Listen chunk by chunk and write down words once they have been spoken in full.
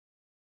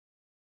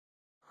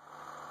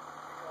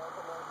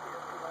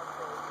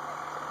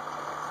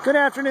Good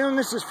afternoon,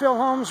 this is Phil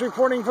Holmes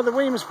reporting for the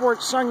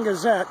Williamsport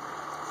Sun-Gazette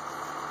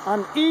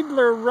on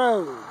Edler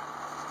Road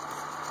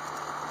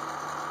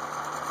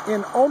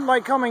in Old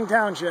Lycoming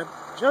Township,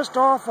 just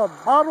off of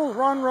Bottle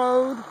Run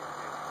Road.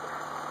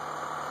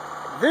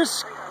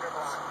 This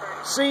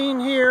scene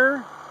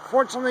here,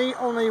 fortunately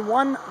only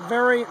one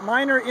very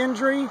minor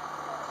injury.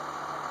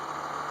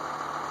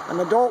 An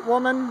adult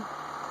woman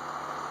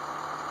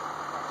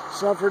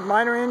suffered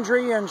minor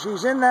injury, and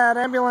she's in that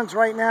ambulance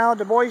right now,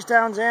 Du Bois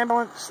Town's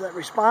ambulance that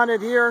responded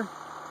here.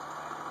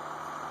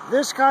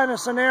 This kind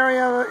of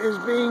scenario is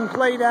being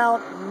played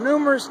out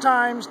numerous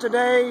times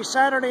today,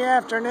 Saturday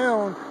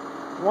afternoon,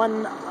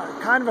 when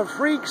kind of a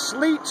freak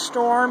sleet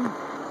storm,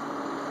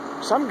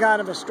 some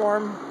kind of a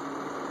storm,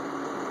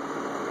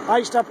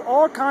 iced up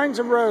all kinds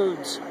of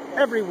roads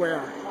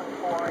everywhere.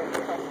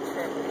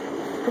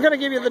 We're going to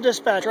give you the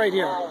dispatch right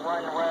here.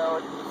 Run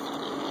Road,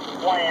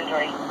 one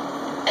injury.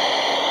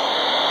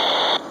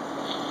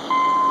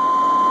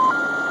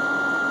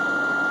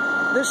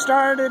 This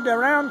started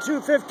around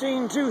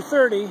 2:15,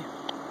 2:30.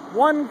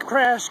 One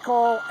crash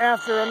call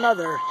after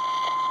another.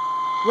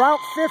 Route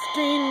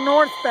 15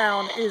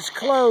 northbound is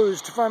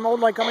closed from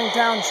Old Lycoming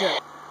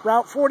Township.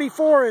 Route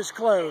 44 is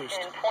closed.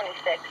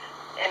 26,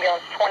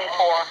 ambulance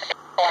 24,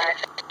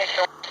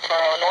 accident,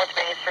 North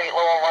Main Street,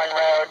 Lowell Run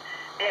Road.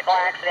 Vehicle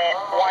accident,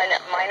 one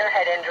minor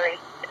head injury.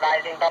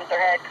 Advising bumps her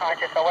head,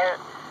 conscious alert.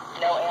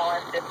 No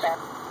ALS dispatch.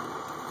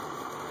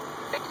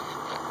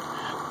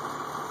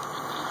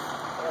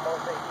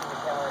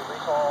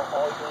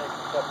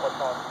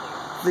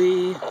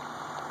 The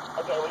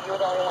Okay, well, you were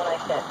the only one I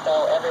sent,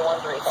 so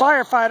everyone's recalled.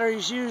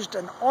 firefighters used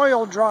an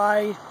oil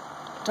dry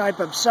type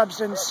of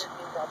substance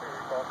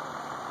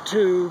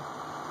to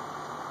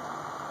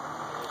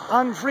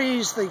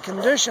unfreeze the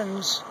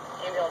conditions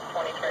Ambulance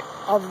 23.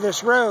 of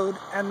this road,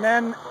 and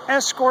then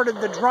escorted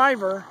the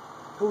driver,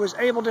 who was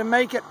able to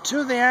make it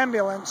to the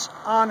ambulance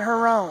on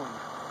her own.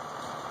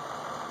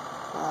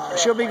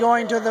 She'll be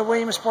going to the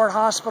Williamsport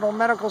Hospital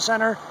Medical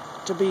Center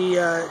to be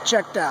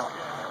checked out.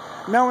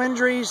 No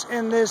injuries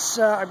in this,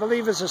 I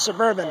believe is a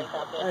Suburban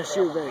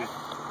SUV.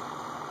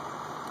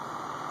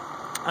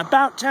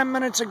 About 10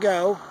 minutes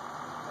ago,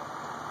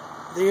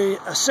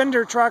 a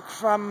cinder truck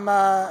from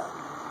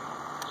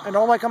an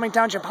Old Lycoming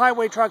Township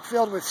highway truck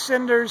filled with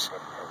cinders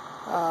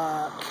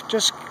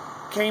just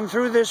came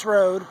through this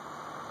road,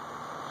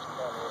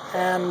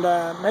 and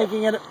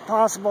making it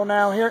possible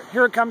now.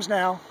 Here it comes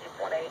now.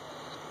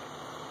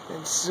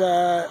 It's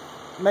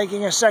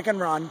making a second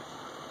run.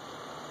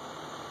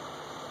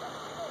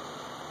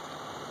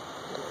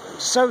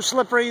 So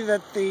slippery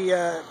that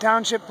the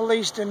township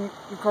police didn't,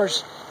 of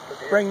course,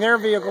 bring their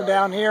vehicle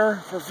down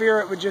here for fear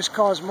it would just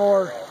cause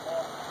more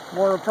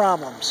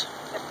problems.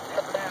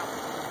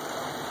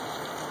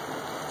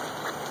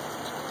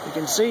 You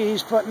can see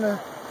he's putting the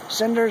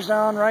cinders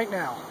down right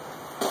now.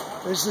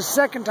 This is the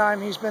second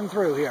time he's been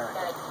through here.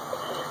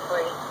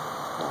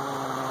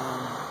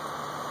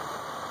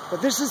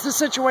 But this is the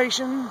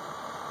situation.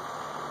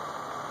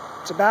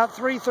 It's about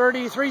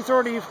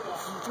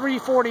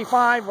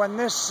 3:45 when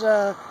this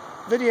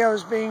video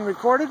is being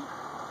recorded.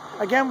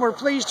 Again, we're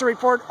pleased to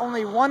report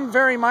only one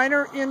very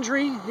minor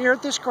injury here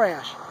at this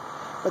crash.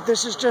 But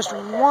this is just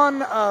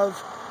one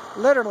of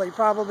literally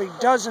probably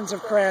dozens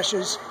of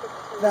crashes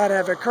that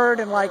have occurred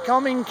in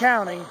Lycoming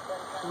County.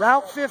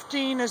 Route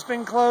 15 has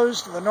been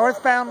closed to the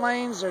northbound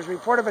lanes. There's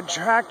report of a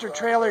tractor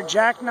trailer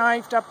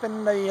jackknifed up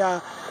in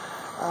the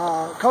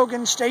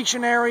Cogan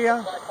Station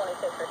area.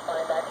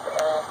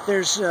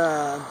 There's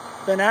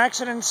been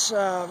accidents.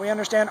 We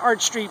understand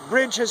Arch Street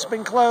Bridge has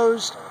been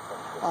closed.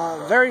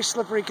 Very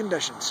slippery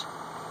conditions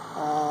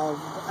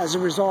as a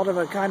result of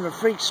a kind of a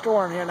freak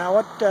storm here.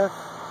 Now,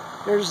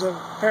 here's the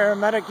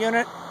paramedic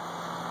unit.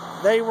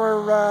 They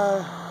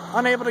were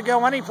unable to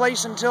go any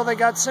place until they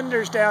got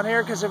cinders down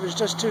here because it was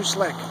just too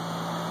slick.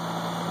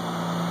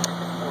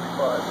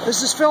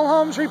 This is Phil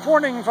Holmes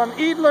reporting from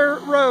Edler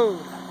Road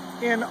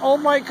in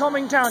Old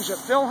Lycoming Township.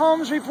 Phil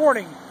Holmes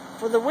reporting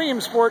for the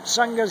Williamsport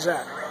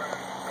Sun-Gazette.